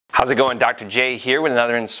How's it going? Dr. J here with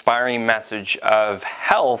another inspiring message of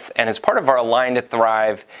health, and as part of our Align to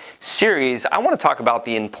Thrive series, I want to talk about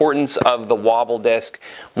the importance of the Wobble disc,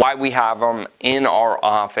 why we have them in our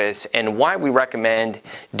office, and why we recommend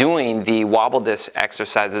doing the Wobble disc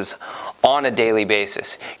exercises on a daily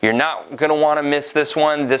basis. You're not going to want to miss this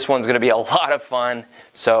one. This one's going to be a lot of fun,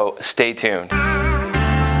 so stay tuned.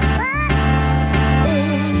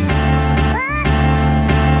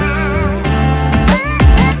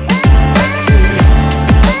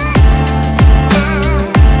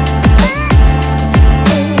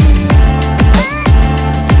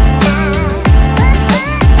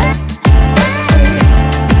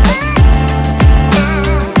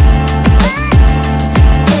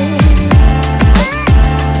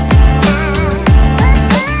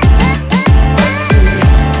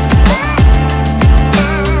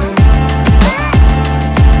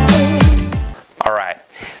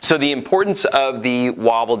 So the importance of the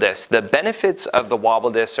Wobble disc. The benefits of the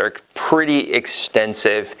Wobble disc are pretty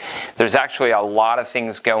extensive. There's actually a lot of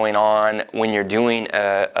things going on when you're doing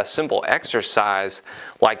a simple exercise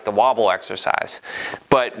like the Wobble exercise.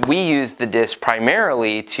 But we use the disc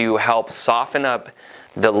primarily to help soften up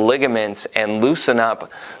the ligaments and loosen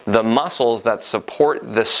up the muscles that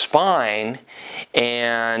support the spine,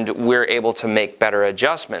 and we're able to make better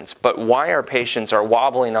adjustments. But why our patients are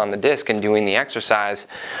wobbling on the disc and doing the exercise,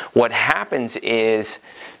 what happens is,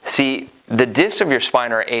 see, the discs of your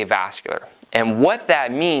spine are avascular. And what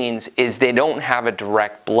that means is they don't have a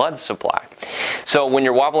direct blood supply. So when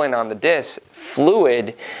you're wobbling on the disc,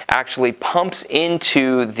 fluid actually pumps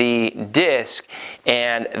into the disc,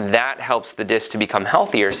 and that helps the disc to become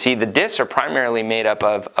healthier. See, the discs are primarily made up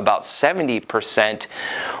of about 70%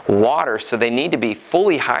 water, so they need to be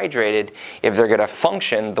fully hydrated if they're going to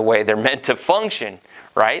function the way they're meant to function,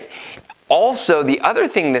 right? Also, the other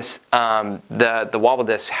thing this the Wobble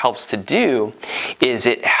disc helps to do is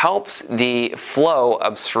it helps the flow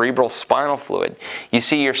of cerebral spinal fluid. You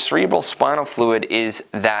see, your cerebral spinal fluid is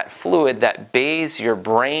that fluid that bathes your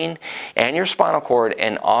brain and your spinal cord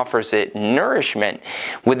and offers it nourishment.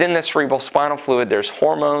 Within the cerebral spinal fluid, there's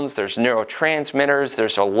hormones, there's neurotransmitters,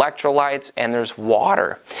 there's electrolytes, and there's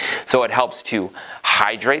water. So it helps to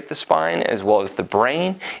hydrate the spine as well as the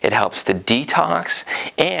brain. It helps to detox,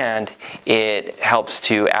 and it helps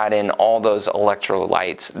to add in all those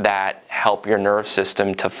electrolytes that help your nerve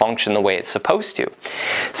system to function the way it's supposed to.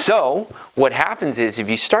 So what happens is,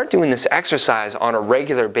 if you start doing this exercise on a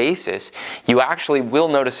regular basis, you actually will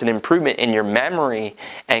notice an improvement in your memory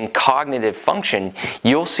and cognitive function.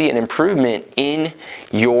 You'll see an improvement in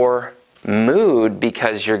your mood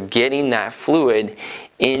because you're getting that fluid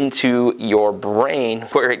into your brain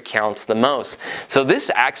where it counts the most. So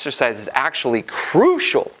this exercise is actually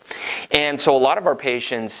crucial. And so a lot of our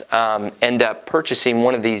patients end up purchasing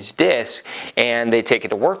one of these discs, and they take it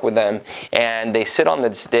to work with them, and they sit on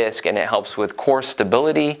this disc, and it helps with core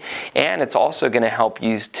stability, and it's also going to help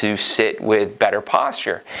you to sit with better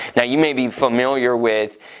posture. Now, you may be familiar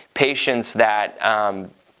with patients that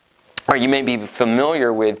or you may be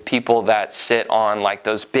familiar with people that sit on like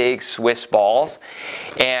those big Swiss balls,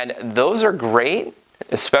 and those are great,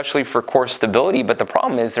 especially for core stability, but the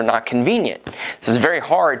problem is they're not convenient. So it's very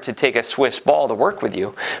hard to take a Swiss ball to work with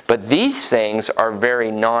you, but these things are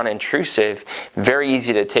very non-intrusive, very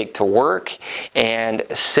easy to take to work and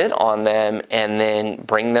sit on them and then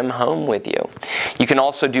bring them home with you. You can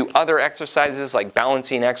also do other exercises like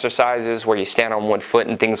balancing exercises where you stand on one foot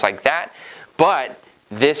and things like that, but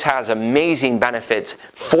this has amazing benefits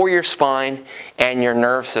for your spine and your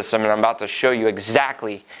nerve system, and I'm about to show you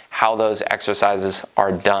exactly how those exercises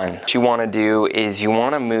are done. What you want to do is you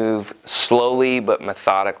want to move slowly but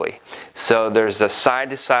methodically. So there's a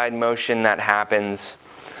side-to-side motion that happens.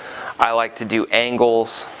 I like to do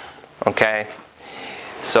angles, okay?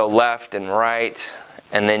 So left and right,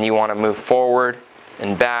 and then you want to move forward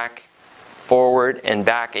and back, forward and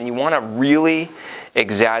back, and you want to really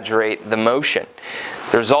exaggerate the motion.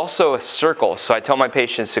 There's also a circle, so I tell my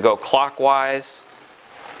patients to go clockwise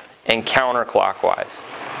and counterclockwise,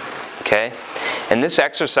 okay? And this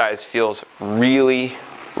exercise feels really,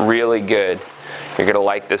 really good. You're going to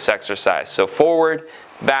like this exercise. So forward,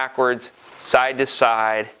 backwards, side to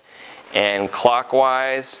side, and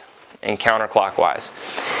clockwise and counterclockwise.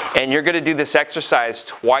 And you're going to do this exercise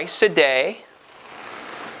twice a day.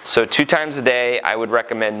 So 2 times a day. I would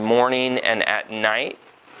recommend morning and at night.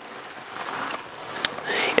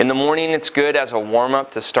 In the morning, it's good as a warm-up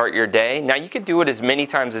to start your day. Now, you could do it as many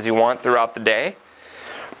times as you want throughout the day.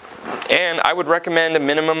 And I would recommend a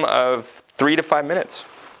minimum of 3 to 5 minutes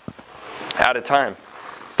at a time.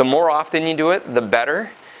 The more often you do it, the better.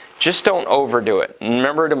 just don't overdo it.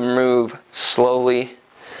 Remember to move slowly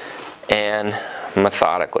and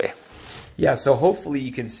methodically. Yeah, so hopefully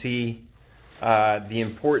you can see the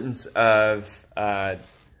importance of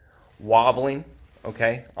wobbling,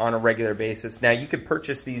 okay, on a regular basis. Now, you could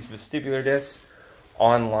purchase these vestibular discs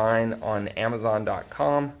online on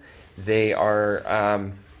Amazon.com. They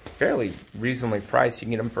are fairly reasonably priced. You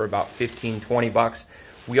can get them for about 15, 20 bucks.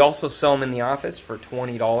 We also sell them in the office for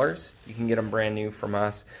 $20. You can get them brand new from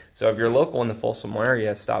us. So if you're local in the Folsom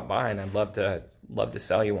area, stop by and I'd love to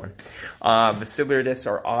sell you one. Vestibular discs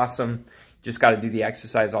are awesome. Just got to do the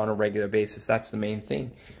exercise on a regular basis. That's the main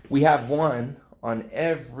thing. We have one on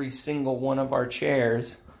every single one of our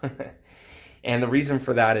chairs. And the reason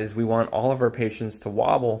for that is we want all of our patients to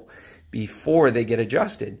wobble before they get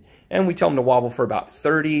adjusted. And we tell them to wobble for about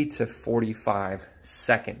 30 to 45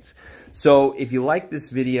 seconds. So if you like this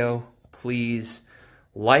video, please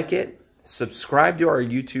like it, subscribe to our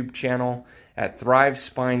YouTube channel at Thrive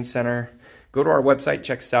Spine Center. Go to our website,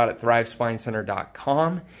 check us out at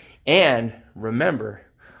thrivespinecenter.com. And remember,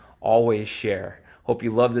 always share. Hope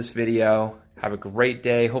you love this video. Have a great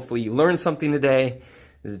day. Hopefully you learned something today.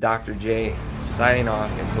 This is Dr. J signing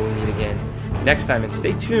off until we meet again next time. And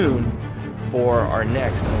stay tuned for our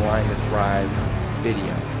next Align to Thrive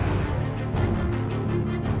video.